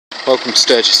Welcome to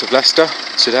Sturgess of Leicester.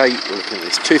 Today we're looking at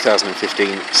this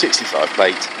 2015 65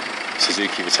 plate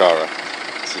Suzuki Vitara.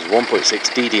 This is 1.6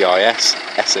 DDIS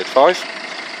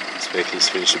SZ5. This vehicle is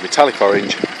finished in metallic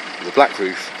orange with a black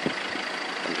roof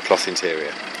and a cloth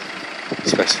interior. The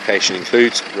specification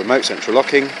includes remote central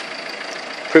locking,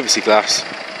 privacy glass,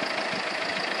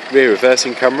 rear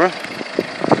reversing camera,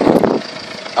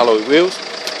 alloy wheels,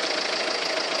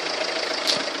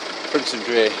 front and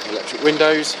rear electric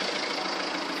windows.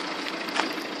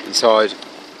 Inside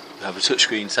we have a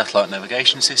touchscreen satellite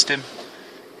navigation system,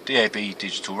 DAB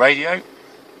digital radio,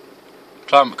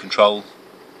 climate control,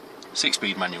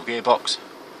 6-speed manual gearbox,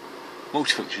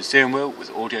 multifunction steering wheel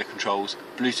with audio controls,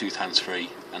 Bluetooth hands-free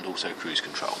and also cruise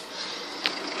control.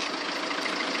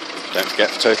 Don't forget,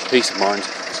 for total peace of mind,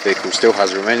 this vehicle still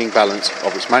has a remaining balance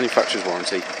of its manufacturer's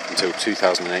warranty until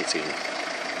 2018.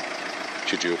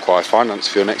 Should you require finance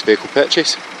for your next vehicle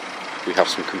purchase, we have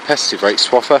some competitive rates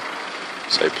to offer,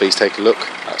 so please take a look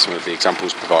at some of the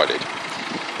examples provided.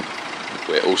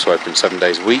 We're also open 7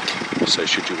 days a week, so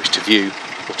should you wish to view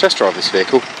or test drive this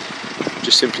vehicle,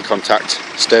 just simply contact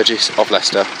Sturgess of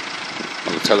Leicester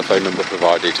on the telephone number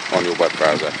provided on your web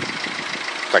browser.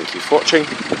 Thank you for watching,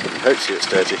 and we hope to see you at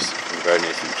Sturgess in the very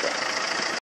near future.